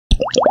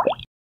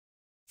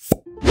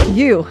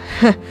You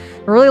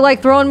really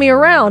like throwing me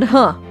around,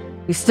 huh?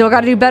 You still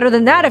gotta do better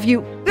than that if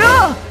you...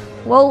 Ugh!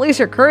 Well, at least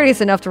you're courteous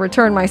enough to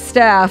return my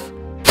staff.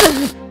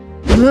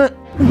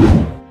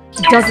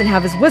 He doesn't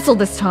have his whistle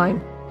this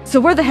time. So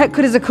where the heck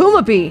could his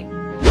Akuma be?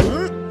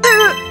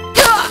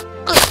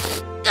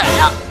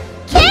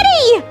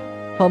 Kitty!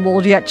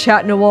 Humbled yet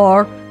Chat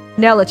Noir.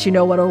 Now that you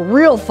know what a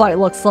real fight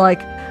looks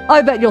like,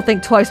 I bet you'll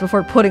think twice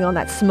before putting on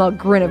that smug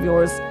grin of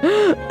yours.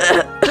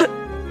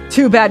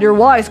 Too bad your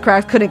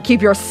wisecracks couldn't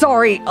keep your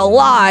sorry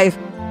alive.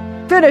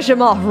 Finish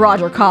him off,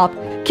 Roger Cop.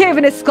 Cave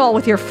in his skull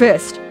with your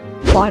fist.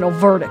 Final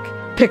verdict.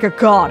 Pick a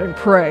god and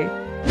pray.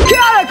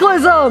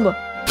 Cataclysm!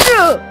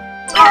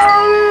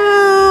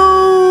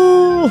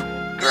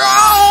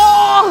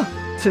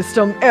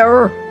 System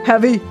error.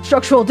 Heavy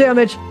structural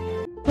damage.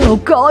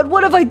 Oh god,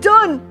 what have I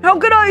done? How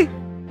could I?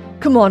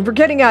 Come on, we're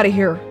getting out of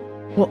here.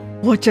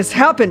 What just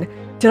happened?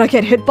 Did I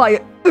get hit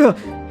by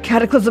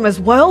Cataclysm as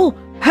well?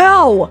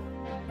 How?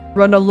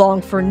 Run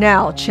along for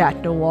now,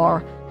 Chat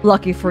Noir.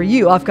 Lucky for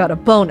you, I've got a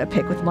bone to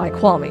pick with my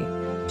Kwame.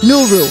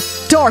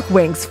 Nuru, Dark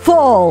Wings,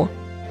 fall!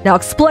 Now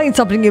explain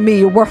something to me,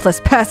 you worthless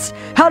pest.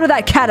 How did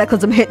that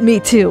Cataclysm hit me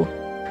too?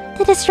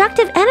 The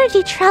destructive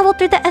energy traveled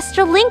through the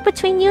astral link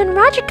between you and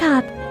Roger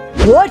Cop.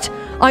 What?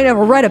 I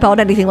never read about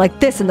anything like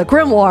this in the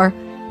Grimoire.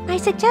 I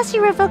suggest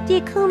you revoke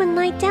the Akuma and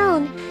lie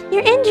down.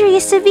 Your injury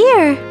is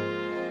severe.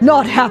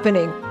 Not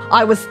happening.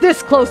 I was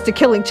this close to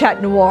killing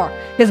Chat Noir.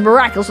 His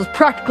Miraculous was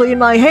practically in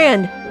my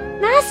hand.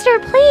 Master,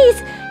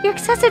 please! Your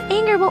excessive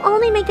anger will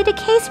only make the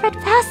decay spread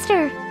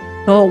faster.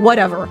 Oh,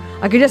 whatever.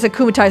 I can just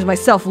akumatize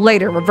myself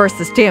later and reverse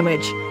this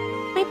damage.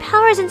 My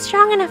power isn't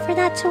strong enough for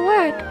that to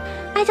work.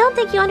 I don't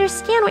think you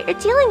understand what you're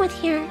dealing with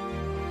here.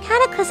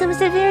 Cataclysm is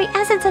the very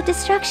essence of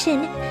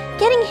destruction.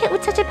 Getting hit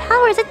with such a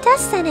power is a death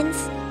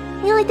sentence.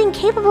 The only thing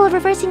capable of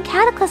reversing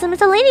Cataclysm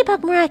is a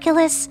Ladybug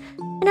Miraculous.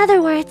 In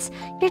other words,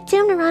 you're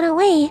doomed to run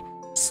away,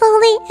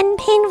 slowly and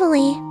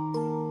painfully.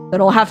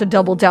 Then I'll have to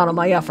double down on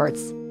my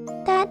efforts.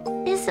 That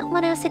isn't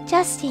what I was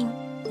suggesting.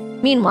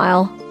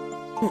 Meanwhile,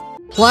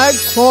 Flag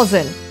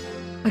Clausen.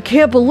 I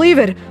can't believe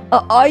it!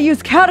 I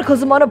used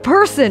Cataclysm on a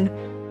person!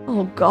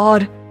 Oh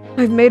god,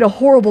 I've made a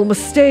horrible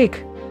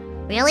mistake.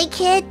 Really,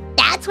 kid?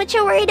 That's what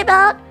you're worried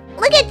about?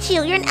 Look at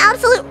you, you're an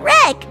absolute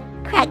wreck!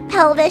 Cracked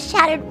pelvis,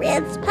 shattered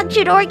ribs,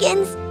 punctured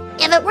organs.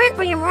 If it weren't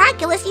for your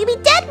Miraculous, you'd be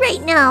dead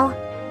right now.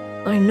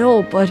 I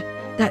know, but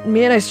that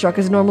man I struck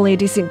is normally a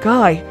decent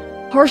guy.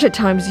 Harsh at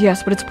times,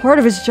 yes, but it's part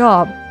of his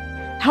job.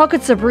 How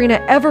could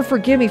Sabrina ever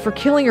forgive me for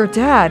killing her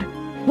dad?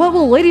 What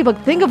will Ladybug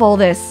think of all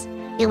this?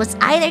 It was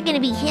either gonna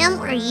be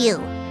him or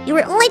you. You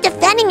were only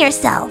defending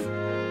yourself.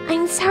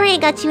 I'm sorry I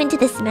got you into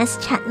this mess,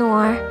 Chat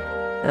Noir.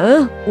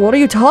 What are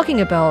you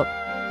talking about?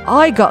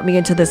 I got me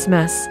into this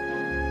mess.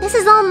 This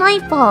is all my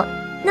fault.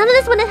 None of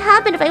this would have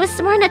happened if I was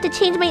smart enough to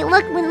change my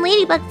look when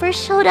Ladybug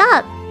first showed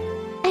up.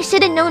 I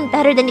should have known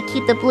better than to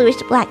keep the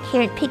bluish black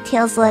hair and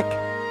pigtails look.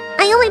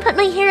 I only put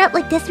my hair up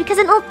like this because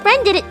an old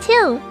friend did it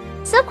too.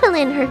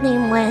 Soquilin, her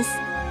name was.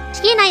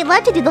 She and I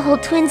love to do the whole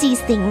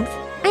twinsies things.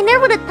 I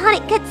never would have thought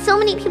it'd get so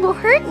many people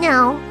hurt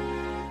now.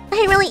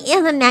 I really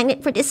am a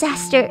magnet for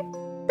disaster.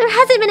 There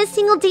hasn't been a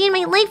single day in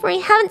my life where I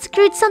haven't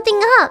screwed something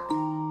up.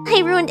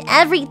 I ruined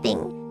everything,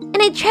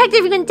 and I dragged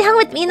everyone down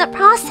with me in the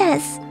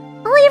process.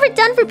 All I ever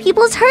done for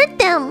people is hurt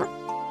them.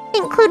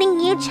 Including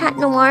you, Chat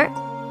Noir.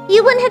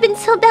 You wouldn't have been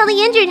so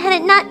badly injured had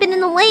it not been in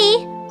the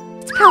way.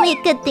 It's probably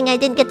a good thing I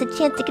didn't get the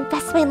chance to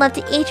confess my love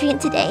to Adrian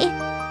today.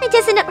 I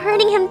just ended up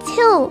hurting him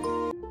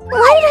too.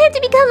 Why did I have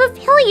to become a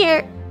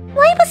failure?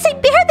 Why must I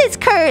bear this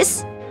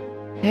curse?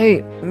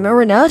 Hey,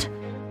 Marinette?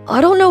 I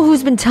don't know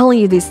who's been telling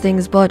you these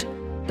things, but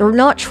they're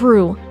not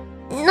true.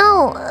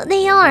 No,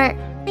 they are.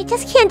 I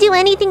just can't do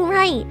anything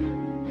right.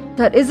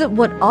 That isn't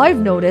what I've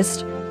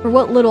noticed. For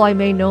what little I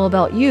may know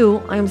about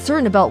you, I am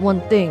certain about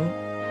one thing.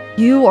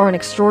 You are an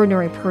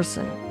extraordinary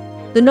person.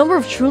 The number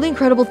of truly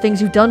incredible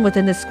things you've done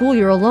within this school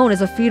year alone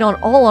is a feat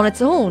all on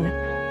its own.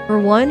 For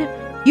one,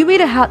 you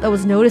made a hat that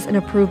was noticed and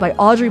approved by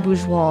Audrey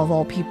Bourgeois of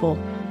all people.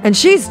 And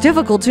she's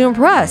difficult to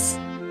impress.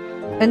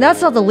 And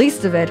that's not the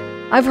least of it.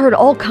 I've heard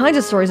all kinds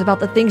of stories about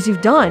the things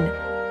you've done.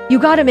 You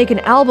got to make an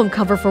album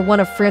cover for one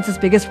of France's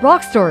biggest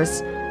rock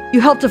stars. You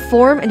helped to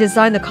form and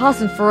design the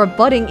costume for a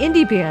budding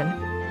indie band.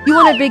 You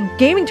won a big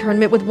gaming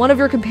tournament with one of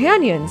your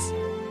companions.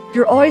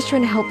 You're always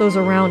trying to help those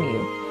around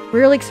you,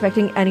 rarely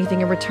expecting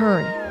anything in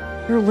return.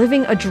 You're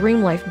living a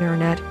dream life,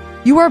 Marinette.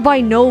 You are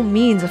by no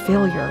means a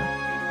failure.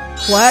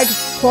 Flag,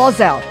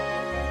 claws out.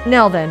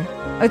 Now then,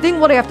 I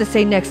think what I have to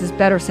say next is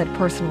better said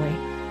personally.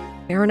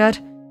 Marinette,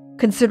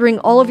 considering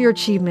all of your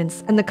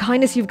achievements and the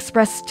kindness you've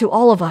expressed to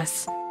all of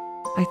us,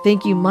 I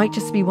think you might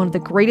just be one of the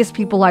greatest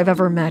people I've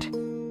ever met.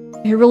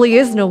 It really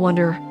is no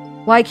wonder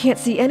why I can't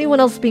see anyone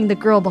else being the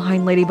girl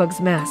behind Ladybug's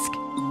mask.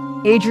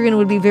 Adrian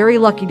would be very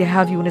lucky to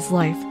have you in his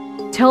life.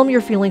 Tell him your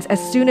feelings as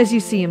soon as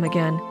you see him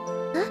again.